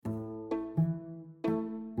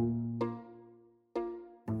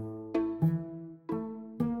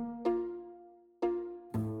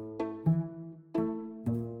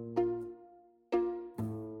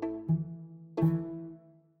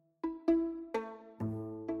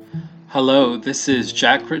Hello, this is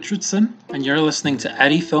Jack Richardson, and you're listening to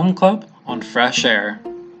Eddie Film Club on Fresh Air.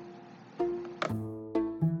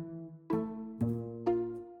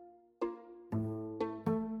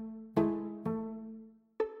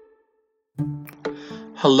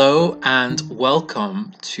 Hello, and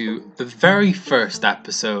welcome to the very first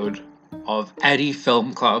episode of Eddie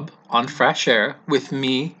Film Club on Fresh Air with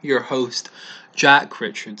me, your host, Jack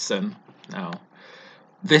Richardson. Now,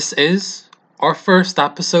 this is our first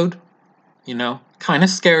episode, kind of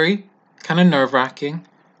scary, kind of nerve-wracking,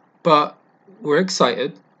 but we're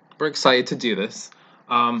excited. We're excited to do this.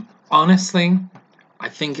 Honestly, I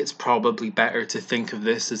think it's probably better to think of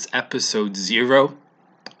this as episode 0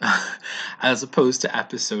 as opposed to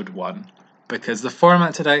episode 1, because the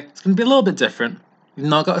format today is going to be a little bit different. We've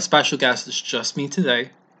not got a special guest, it's just me today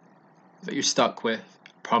that you're stuck with.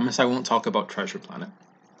 Promise I won't talk about Treasure Planet.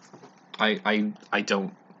 I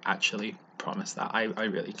don't actually promise that. I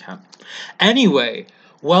really can't. Anyway,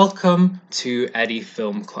 welcome to Eddie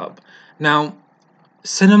Film Club. Now,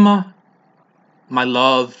 cinema, my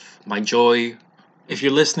love, my joy. If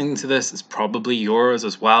you're listening to this, it's probably yours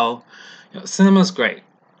as well. Cinema's great.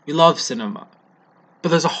 We love cinema. But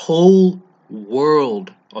there's a whole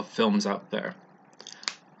world of films out there.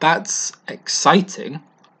 That's exciting,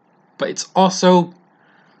 but it's also a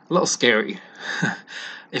little scary.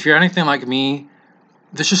 If you're anything like me,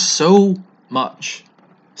 there's just so much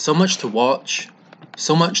to watch,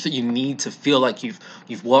 so much that you need to feel like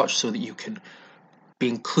you've watched so that you can be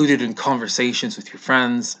included in conversations with your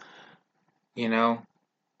friends, and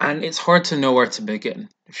it's hard to know where to begin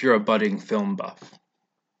if you're a budding film buff.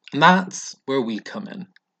 And that's where we come in.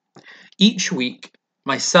 Each week,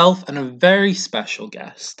 myself and a very special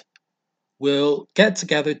guest will get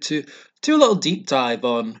together to do a little deep dive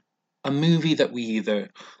on a movie that we either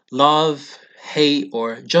love, hate,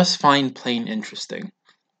 or just find plain interesting,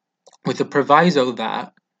 with the proviso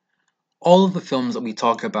that all of the films that we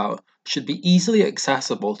talk about should be easily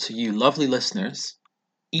accessible to you lovely listeners,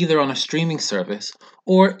 either on a streaming service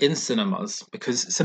or in cinemas, because